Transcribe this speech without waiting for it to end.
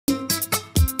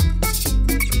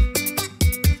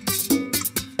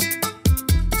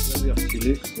to,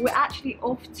 Luz? We're actually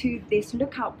off to this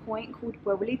lookout point called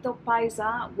Pueblito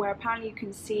Paisa, where apparently you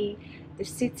can see the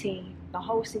city, the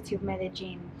whole city of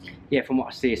Medellin. Yeah, from what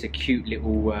I see, it's a cute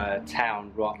little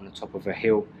town right on the top of a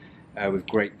hill with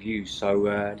great views. So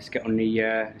let's get on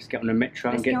the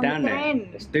metro and get down there.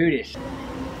 Let's do this.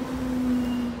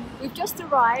 We've just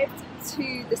arrived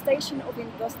to the station of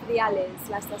Industriales,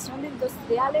 la estación de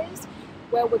Industriales,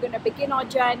 where we're going to begin our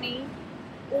journey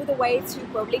all the way to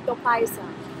Pueblito Paisa.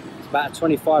 It's about a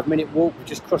 25-minute walk. We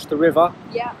just crossed the river.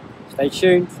 Yeah. Stay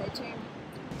tuned. Stay tuned.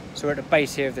 So we're at the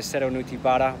base here of the Cerro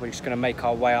Nutibara. We're just going to make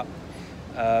our way up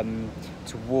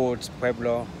towards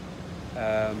Pueblito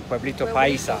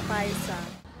Paisa.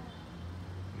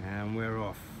 And we're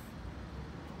off.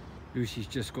 Lucy's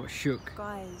just got shook.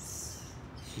 Guys.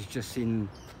 She's just seen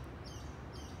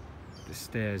the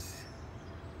stairs.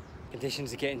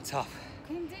 Conditions are getting tough.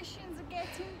 Conditions are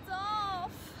getting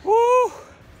tough. Woo!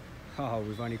 Oh,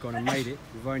 we've only gone and made it.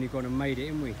 We've only gone and made it,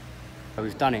 haven't we? So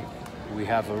we've done it. We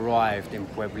have arrived in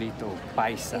Pueblito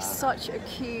Paisa. It's such a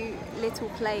cute little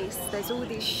place. There's all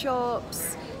these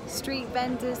shops, street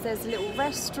vendors, there's a little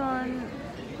restaurant.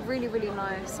 Really, really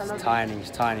nice. I love it.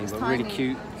 It's tiny, but really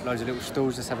cute. Loads of little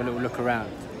stalls. Let's have a little look around.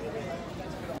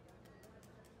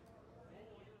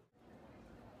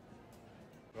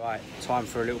 Right, time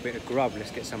for a little bit of grub. Let's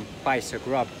get some paisa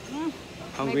grub.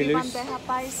 Hungry, maybe Luz? bandeja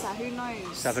paisa, who knows?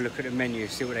 Let's have a look at the menu,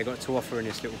 see what they got to offer in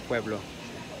this little pueblo.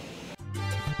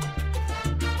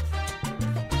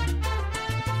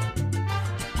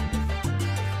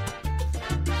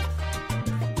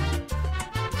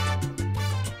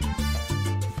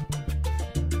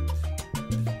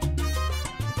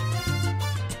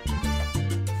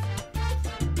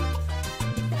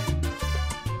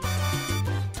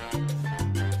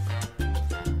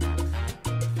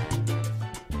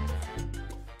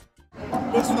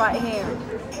 This right here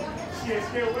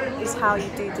is how you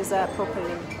do dessert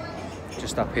properly.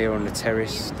 Just up here on the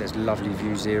terrace, there's lovely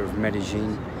views here of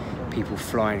Medellin. People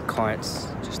flying kites,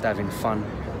 just having fun,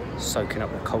 soaking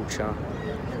up the culture.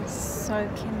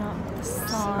 Soaking up the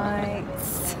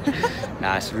sights.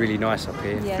 Nah, it's really nice up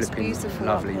here. Yeah, it's flipping beautiful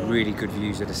lovely, up here. really good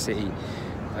views of the city.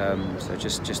 So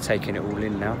just taking it all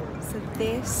in now. So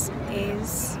this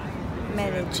is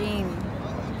Medellin.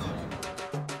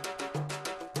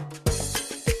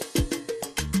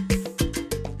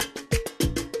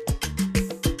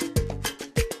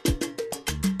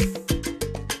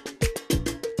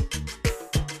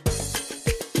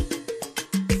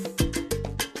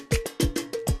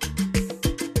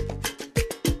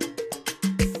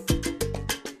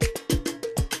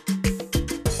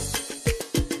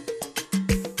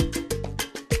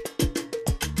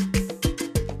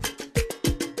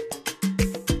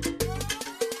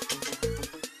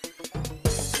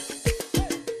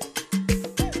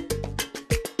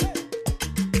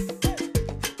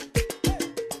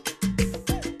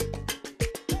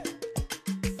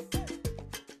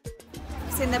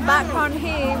 In the background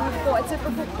here, we've got a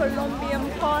typical Colombian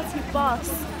party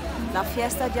bus. La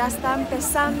fiesta ya está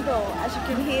empezando. As you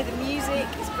can hear, the music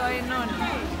is going on.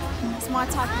 It's my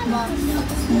type of bus.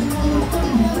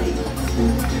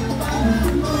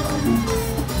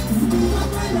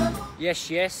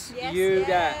 Yes,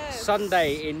 that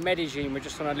Sunday in Medellin, we're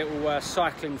just on a little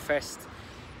cycling fest.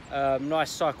 Nice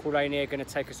cycle lane here, going to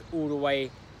take us all the way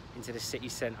into the city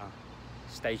centre.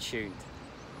 Stay tuned.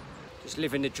 Just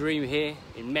living the dream here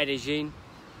in Medellin.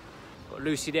 Got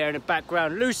Lucy there in the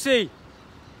background. Lucy!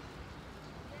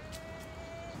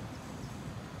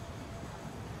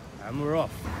 And we're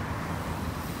off.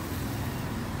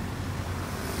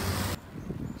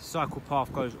 Cycle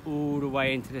path goes all the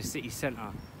way into the city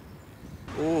centre.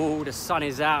 Oh, the sun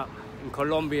is out in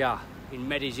Colombia, in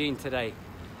Medellin today.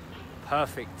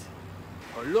 Perfect.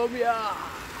 Colombia!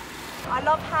 I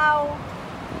love how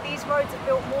these roads are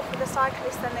built more for the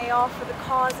cyclists than they are for the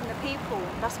cars and the people.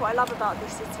 That's what I love about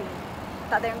this city.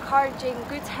 That they're encouraging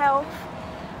good health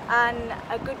and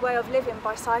a good way of living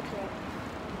by cycling.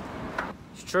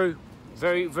 It's true.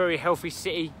 Very, very healthy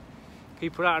city.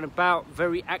 People out and about,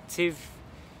 very active.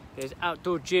 There's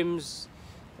outdoor gyms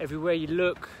everywhere you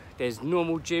look. There's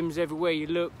normal gyms everywhere you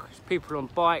look. There's people on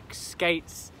bikes,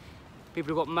 skates.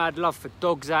 People have got mad love for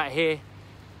dogs out here.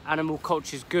 Animal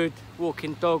culture's good.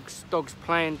 Walking dogs, dogs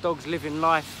playing, dogs living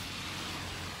life.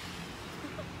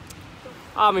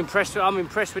 I'm impressed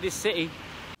with this city.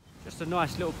 Just a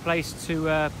nice little place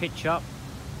to pitch up.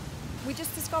 We're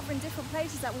just discovering different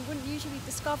places that we wouldn't usually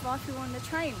discover if we were on the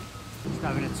train. Just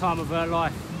having the time of her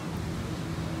life.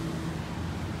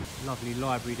 Lovely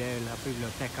library there, la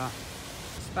biblioteca.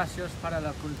 Espacios para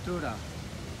la cultura.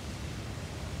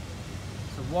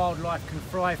 So wildlife can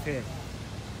thrive here.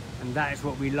 And that is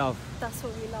what we love. That's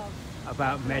what we love.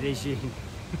 About Medellin.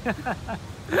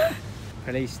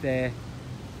 Police there,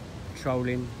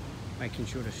 patrolling, making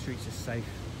sure the streets are safe.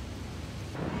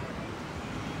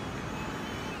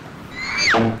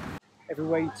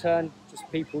 Everywhere you turn, just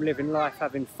people living life,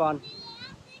 having fun.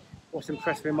 What's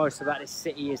impressed me most about this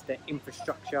city is the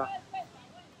infrastructure,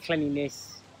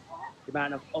 cleanliness, the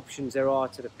amount of options there are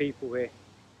to the people here.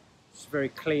 It's very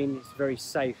clean, it's very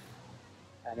safe,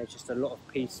 and there's just a lot of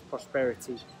peace,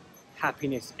 prosperity,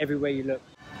 happiness everywhere you look.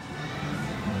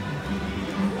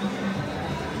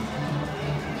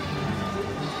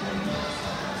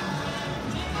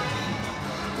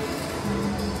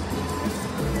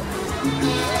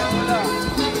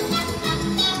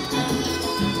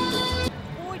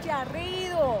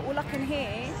 All I can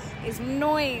hear is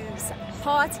noise,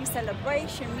 party,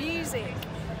 celebration, music.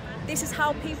 This is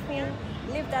how people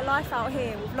live their life out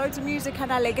here, with loads of music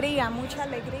and alegría, mucha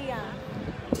alegría.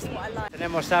 Just what I like.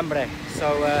 Tenemos hambre,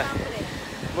 so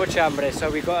mucha hambre. So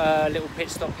we got a little pit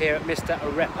stop here at Mr.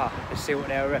 Arepa. Let's see what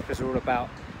their arepas are all about.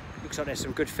 Looks like there's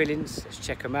some good fillings. Let's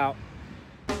check them out.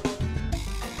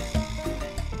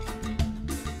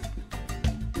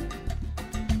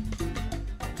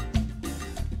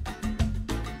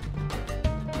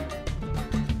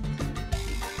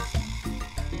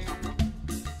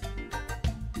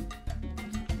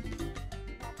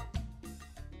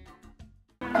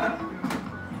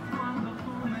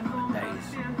 That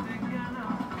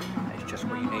is just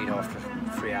what you need after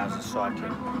 3 hours of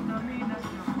cycling.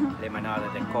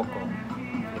 Limonada de coco,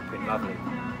 flipping lovely.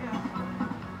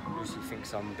 Lucy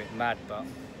thinks I'm a bit mad, but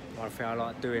one thing I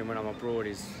like doing when I'm abroad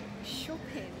is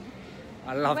shopping.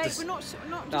 I love Wait, this. we're not just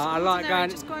I like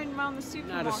just going around the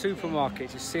supermarket. No, the supermarket,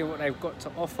 just seeing what they've got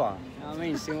to offer. You know what I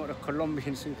mean? Seeing what the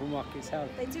Colombian supermarkets have.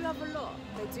 They do have a lot.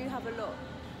 They do have a lot.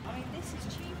 I mean, this is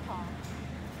cheaper.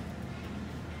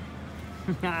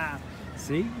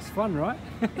 See, it's fun, right?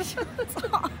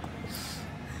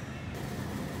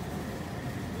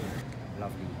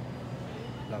 Lovely,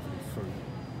 lovely fruit.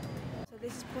 So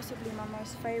this is possibly my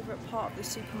most favourite part of the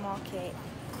supermarket.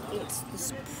 It's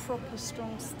this proper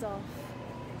strong stuff.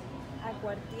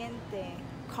 Aguardiente.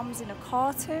 Comes in a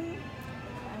carton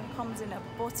and comes in a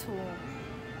bottle.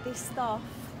 This stuff,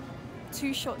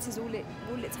 2 shots is all it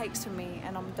takes for me,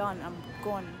 and I'm done, I'm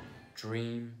gone.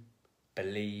 Dream,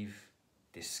 believe,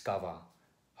 discover.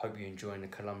 Hope you're enjoying the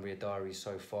Colombia Diaries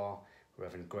so far. We're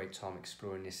having a great time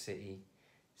exploring this city.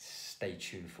 Stay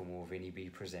tuned for more Vinny B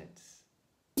Presents.